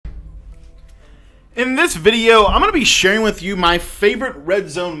In this video, I'm going to be sharing with you my favorite red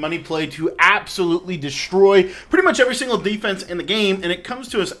zone money play to absolutely destroy pretty much every single defense in the game, and it comes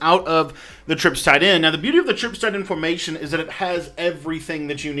to us out of the trips tight end. Now, the beauty of the trips tight end formation is that it has everything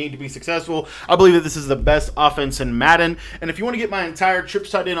that you need to be successful. I believe that this is the best offense in Madden, and if you want to get my entire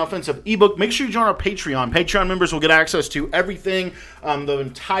trips tight end offensive ebook, make sure you join our Patreon. Patreon members will get access to everything, the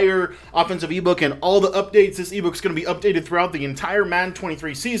entire offensive ebook and all the updates. This ebook is going to be updated throughout the entire Madden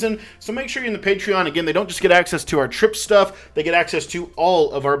 23 season, so make sure you're in the Patreon. Again, they don't just get access to our trip stuff, they get access to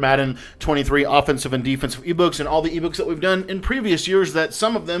all of our Madden 23 offensive and defensive ebooks and all the ebooks that we've done in previous years that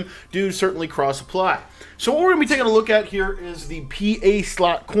some of them do certainly cross-apply. So what we're going to be taking a look at here is the PA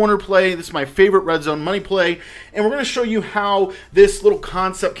slot corner play. This is my favorite red zone money play, and we're going to show you how this little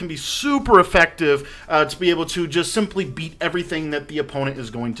concept can be super effective to be able to just simply beat everything that the opponent is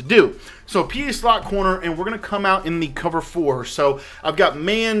going to do. So PA slot corner, and we're going to come out in the cover 4. So I've got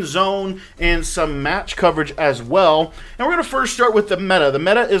man, zone, and some match coverage as well. And we're going to first start with the meta. The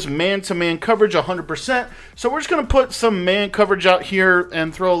meta is man-to-man coverage 100%. So we're just going to put some man coverage out here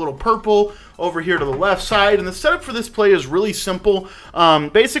and throw a little purple over here to the left side. And the setup for this play is really simple.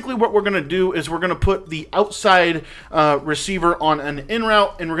 Basically what we're going to do is we're going to put the outside receiver on an in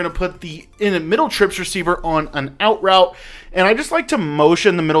route, and we're going to put the middle trips receiver on an out route. And I just like to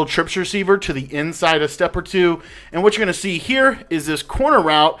motion the middle trips receiver to the inside a step or two. And what you're going to see here is this corner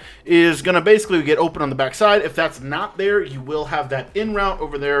route is going to basically get open on the backside. If that's not there, you will have that in route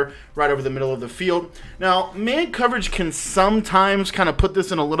over there, right over the middle of the field. Now, man coverage can sometimes kind of put this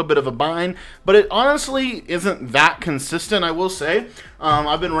in a little bit of a bind, but it honestly isn't that consistent, I will say.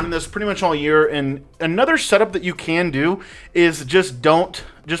 I've been running this pretty much all year, and another setup that you can do is just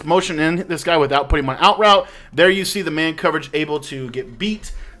motion in this guy without putting my out route. There you see the man coverage able to get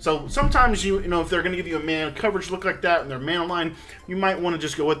beat. So sometimes you know if they're going to give you a man coverage look like that and they're man line, you might want to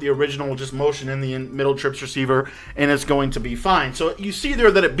just go with the original, just motion in the middle trips receiver, and it's going to be fine. So you see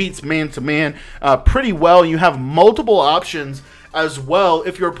there that it beats man to man pretty well. You have multiple options as well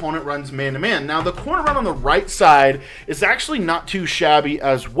if your opponent runs man-to-man. Now, the corner run on the right side is actually not too shabby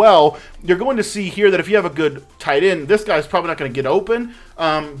as well. You're going to see here that if you have a good tight end, this guy's probably not going to get open,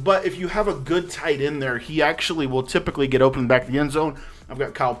 but if you have a good tight end there, he actually will typically get open back to the end zone. I've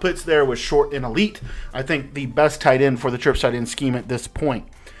got Kyle Pitts there with short and elite. I think the best tight end for the trips tight end scheme at this point.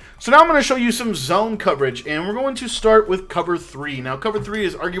 So now I'm going to show you some zone coverage, and we're going to start with cover 3. Now, cover 3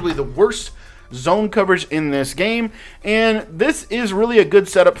 is arguably the worst zone coverage in this game, and this is really a good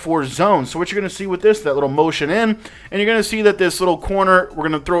setup for zone. So what you're going to see with this, that little motion in, and you're going to see that this little corner, we're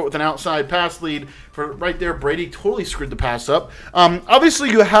going to throw it with an outside pass lead for right there. Brady totally screwed the pass up. Obviously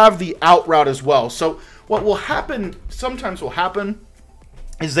you have the out route as well. So what will happen, sometimes will happen,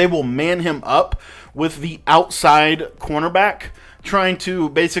 is they will man him up with the outside cornerback, trying to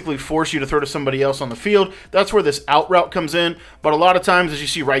basically force you to throw to somebody else on the field. That's where this out route comes in. But a lot of times, as you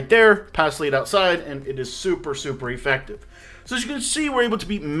see right there, pass lead outside, and it is super, super effective. So as you can see, we're able to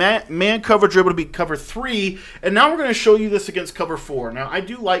beat man coverage, we're able to beat cover 3, and now we're going to show you this against cover 4. Now, I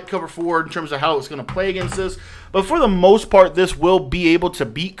do like cover 4 in terms of how it's going to play against this, but for the most part, this will be able to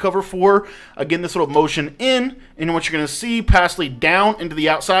beat cover 4. Again, this little motion in, and what you're going to see, pass lead down into the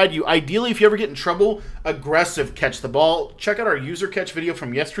outside. You ideally, if you ever get in trouble, aggressive catch the ball. Check out our user catch video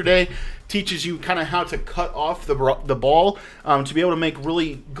from yesterday. Teaches you kind of how to cut off the ball to be able to make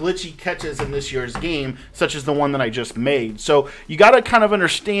really glitchy catches in this year's game, such as the one that I just made. So you got to kind of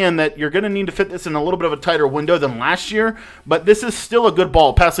understand that you're going to need to fit this in a little bit of a tighter window than last year, but this is still a good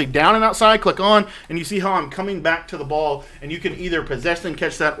ball. Pass lead down and outside, click on, and you see how I'm coming back to the ball, and you can either possess and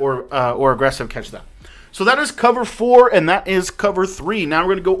catch that or aggressive catch that. So that is cover 4, and that is cover 3. Now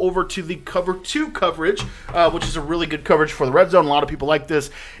we're going to go over to the cover 2 coverage, which is a really good coverage for the red zone. A lot of people like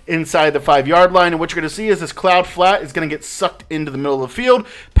this inside the 5-yard line. And what you're going to see is this cloud flat is going to get sucked into the middle of the field.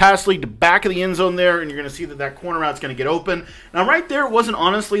 Pass lead to back of the end zone there, and you're going to see that that corner route is going to get open. Now right there wasn't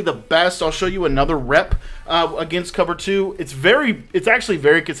honestly the best. I'll show you another rep against cover 2. It's actually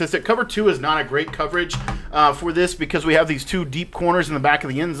very consistent. Cover 2 is not a great coverage for this because we have these 2 deep corners in the back of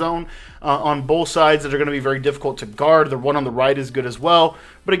the end zone on both sides that are going to be very difficult to guard. The one on the right is good as well.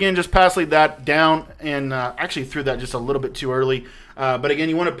 But again, just pass lead that down, and actually threw that just a little bit too early. But again,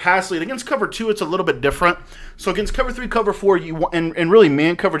 you want to pass lead. Against cover 2, it's a little bit different. So against cover 3, cover 4, and really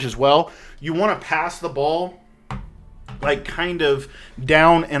man coverage as well, you want to pass the ball like kind of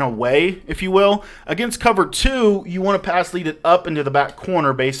down and away, if you will. Against cover 2, you want to pass lead it up into the back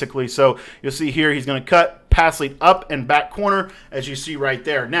corner, basically. So you'll see here he's going to cut, pass lead up and back corner, as you see right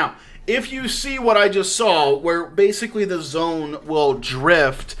there. Now, if you see what I just saw, where basically the zone will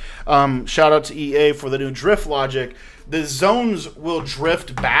drift, shout out to EA for the new drift logic, the zones will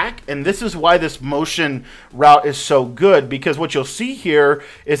drift back, and this is why this motion route is so good, because what you'll see here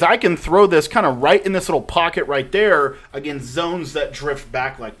is I can throw this kind of right in this little pocket right there against zones that drift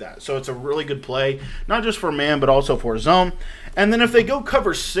back like that. So it's a really good play, not just for man, but also for zone. And then if they go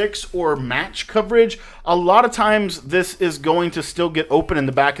cover 6 or match coverage, a lot of times this is going to still get open in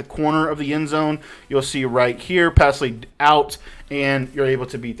the back corner of the end zone. You'll see right here, pass lead out, and you're able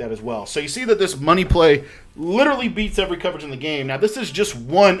to beat that as well. So you see that this money play literally beats every coverage in the game. Now, this is just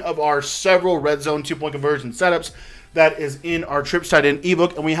one of our several red zone 2-point conversion setups that is in our Trips Tight End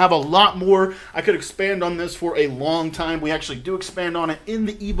ebook, and we have a lot more. I could expand on this for a long time. We actually do expand on it in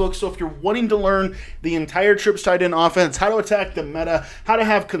the ebook. So if you're wanting to learn the entire Trips Tight End offense, how to attack the meta, how to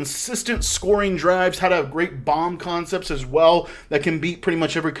have consistent scoring drives, how to have great bomb concepts as well that can beat pretty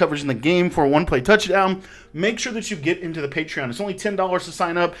much every coverage in the game for a one-play touchdown, make sure that you get into the Patreon. It's only $10 to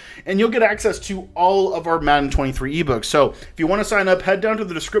sign up, and you'll get access to all of our Madden 23 ebooks. So if you want to sign up, head down to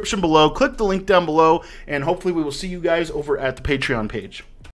the description below, click the link down below, and hopefully we will see you guys over at the Patreon page.